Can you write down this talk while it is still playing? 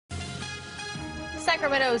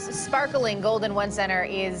Sacramento's sparkling Golden One Center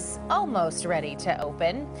is almost ready to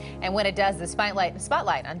open. And when it does, the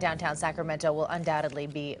spotlight on downtown Sacramento will undoubtedly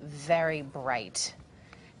be very bright.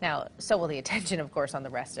 Now, so will the attention, of course, on the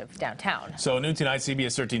rest of downtown. So noon tonight,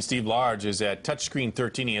 CBS 13 Steve Large is at Touchscreen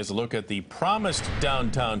 13. He has a look at the promised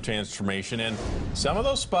downtown transformation and some of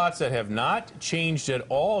those spots that have not changed at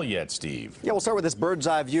all yet, Steve. Yeah, we'll start with this bird's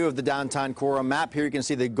eye view of the downtown core. A map here, you can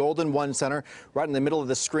see the Golden One Center right in the middle of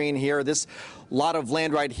the screen here. This lot of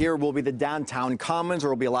land right here will be the downtown commons. There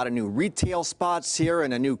will be a lot of new retail spots here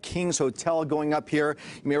and a new King's Hotel going up here.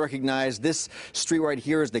 You may recognize this street right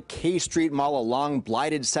here is the K Street Mall, a long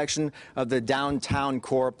blighted section of the downtown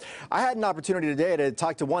core. I had an opportunity today to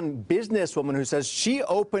talk to one businesswoman who says she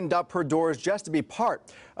opened up her doors just to be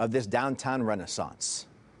part of this downtown renaissance.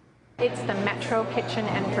 It's the Metro Kitchen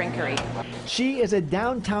and Drinkery. She is a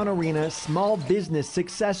downtown arena small business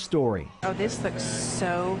success story. Oh, this looks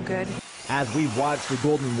so good. As we watch the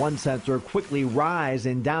Golden One Center quickly rise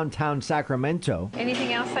in downtown Sacramento,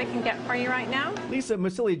 Anything else I can get for you right now? Lisa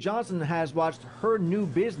Massili-Johnson has watched her new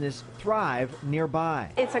business thrive nearby.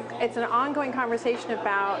 It's an ongoing conversation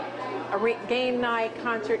about a game night,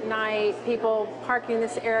 concert night, people parking in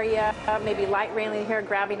this area, maybe light railing here,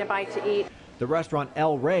 grabbing a bite to eat. The restaurant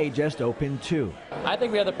El Rey just opened too. I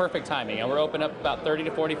think we have the perfect timing, and we're open up about 30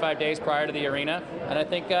 to 45 days prior to the arena, and I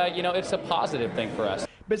think, it's a positive thing for us.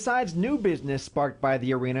 Besides new business sparked by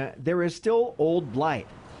the arena, there is still old blight.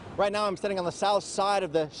 Right now I'm standing on the south side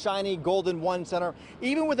of the shiny Golden One Center.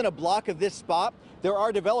 Even within a block of this spot, there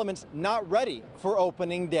are developments not ready for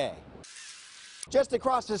opening day. Just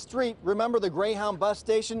across the street, remember the Greyhound bus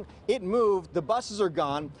station? It moved, the buses are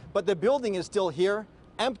gone, but the building is still here,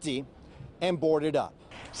 empty and boarded up.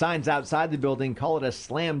 Signs outside the building call it a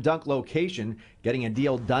slam dunk location. Getting a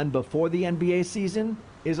deal done before the NBA season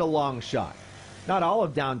is a long shot. Not all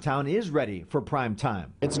of downtown is ready for prime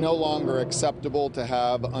time. It's no longer acceptable to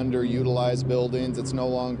have underutilized buildings. It's no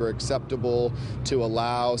longer acceptable to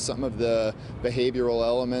allow some of the behavioral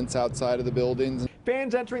elements outside of the buildings.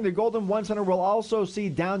 Fans entering the Golden One Center will also see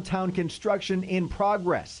downtown construction in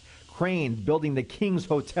progress. Cranes building the King's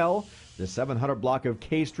Hotel. The 700 block of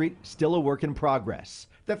K Street still a work in progress.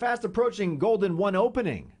 The fast approaching Golden One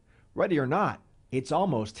opening. Ready or not, it's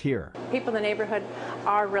almost here. People in the neighborhood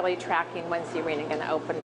are really tracking when's the arena going to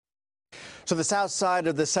open. So the south side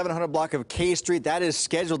of the 700 block of K Street, that is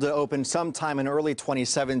scheduled to open sometime in early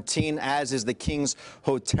 2017, as is the King's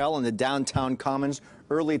Hotel in the downtown commons,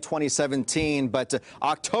 early 2017. But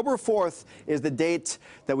October 4th is the date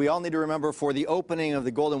that we all need to remember for the opening of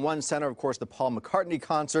the Golden One Center. Of course, the Paul McCartney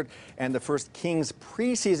concert and the first Kings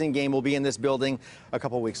preseason game will be in this building a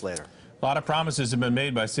couple weeks later. A lot of promises have been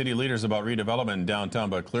made by city leaders about redevelopment in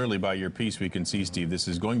downtown, but clearly by your piece we can see, Steve, this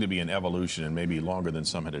is going to be an evolution and maybe longer than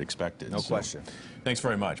some had expected. No question. Thanks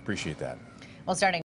very much. Appreciate that. Well, starting